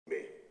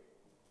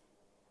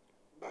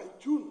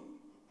June,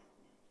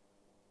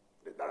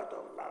 the Director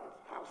of Lands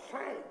have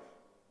signed,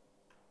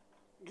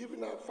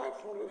 giving out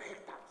 500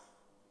 hectares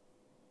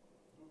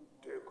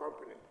to a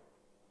company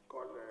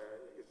called,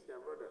 it's your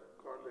brother,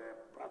 called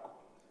Praco.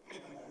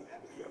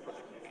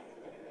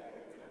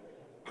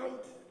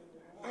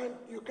 and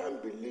you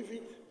can't believe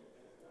it.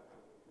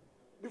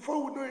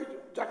 Before we know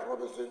it, Jack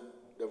Robinson,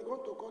 they've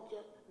gone to court here,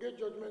 get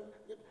judgment.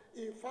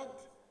 In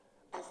fact,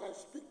 as I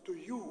speak to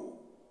you,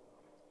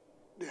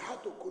 they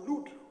had to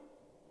collude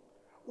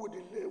with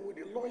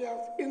the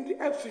lawyers in the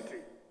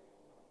FCTA.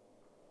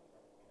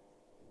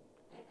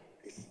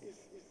 It's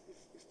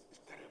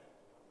terrible.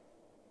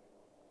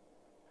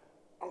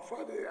 On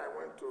Friday, I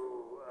went to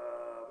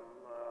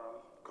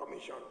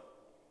commission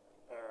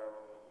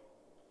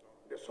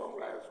the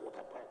Sunrise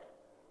Water Park,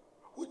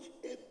 which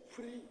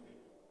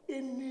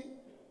any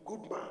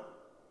good man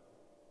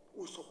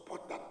will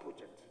support that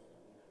project.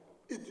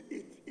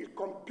 It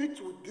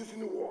competes with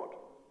Disney World.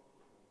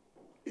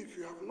 If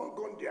you have not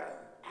gone there,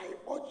 I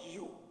urge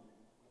you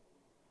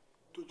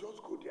to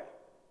just go there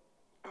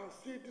and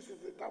see this is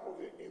the type of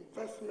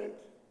investment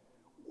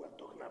we're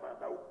talking about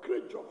that will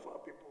create jobs for our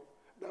people,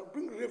 that will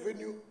bring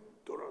revenue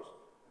to us.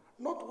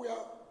 Not where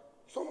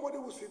somebody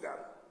will sit down,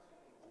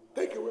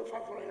 take away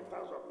 500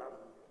 hectares of land,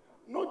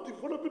 not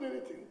developing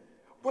anything,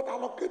 but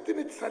allocating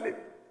it, selling,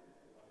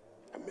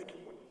 and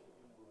making money.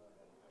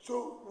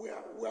 So we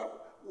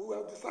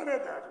have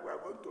decided that we are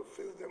going to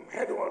face them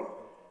head-on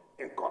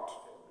in court.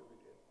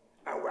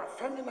 And we are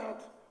firming out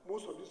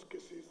most of these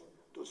cases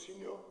to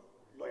senior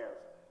lawyers.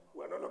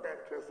 We are no longer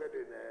interested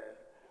in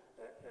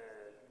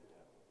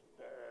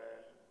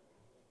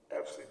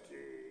FCT,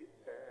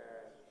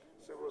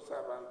 civil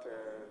servant,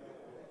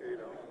 you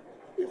know.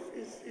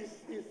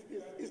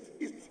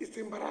 It's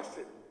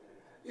embarrassing.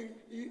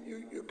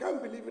 You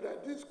can't believe it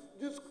that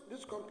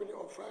this company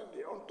on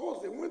Friday, on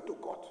Thursday, went to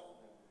court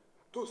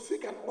to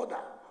seek an order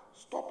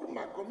stopping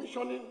my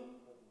commissioning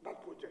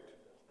that project.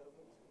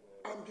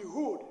 And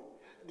behold,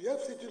 the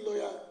FCT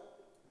lawyer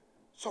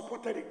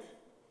supported it.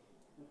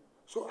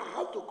 So I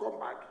had to come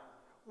back,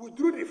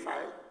 withdrew the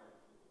file,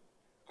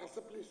 and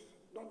said, please,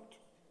 don't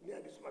near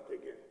this matter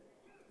again.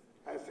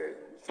 I said,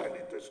 send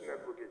it to senior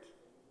advocate.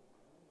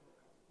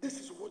 This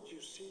is what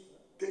you see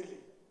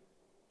daily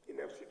in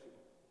FCT.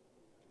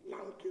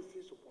 Land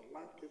cases upon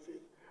land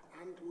cases,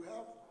 and we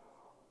have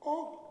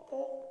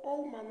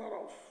all manner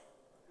of,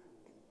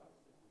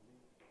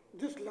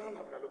 this land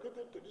have been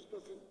allocated to this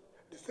person,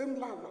 the same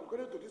land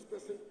allocated to this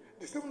person,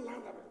 the same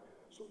land,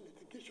 so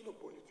litigation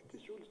upon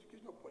litigation,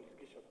 litigation upon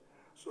litigation.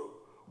 So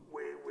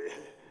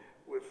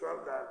we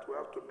felt that we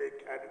have to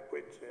make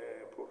adequate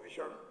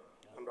provision,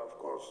 and of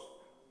course,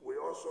 we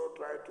also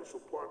try to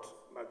support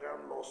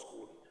Madam Law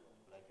School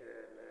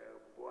in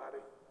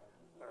Buhari.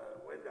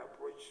 When they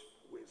approached,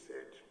 we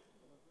said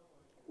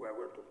we are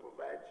going to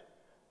provide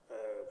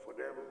for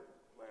them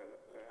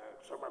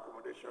some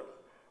accommodation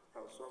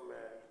and some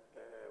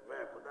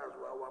vehicle. That's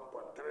why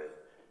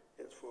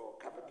 1.3 is for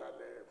capital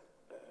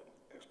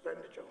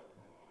expenditure.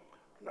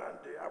 Now,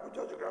 the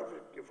Abuja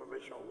Geographic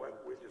Information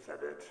work, we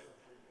decided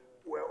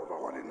we're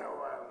overhauling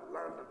our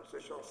land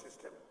administration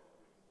system.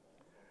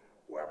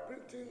 We're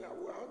printing,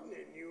 we're having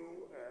a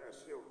new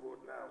sea of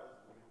road now,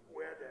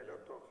 where there are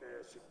a lot of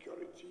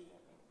security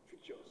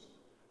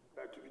features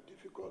that will be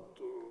difficult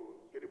to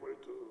anybody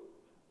to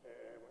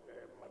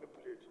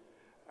manipulate.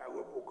 I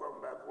hope we'll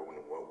come back when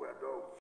we're done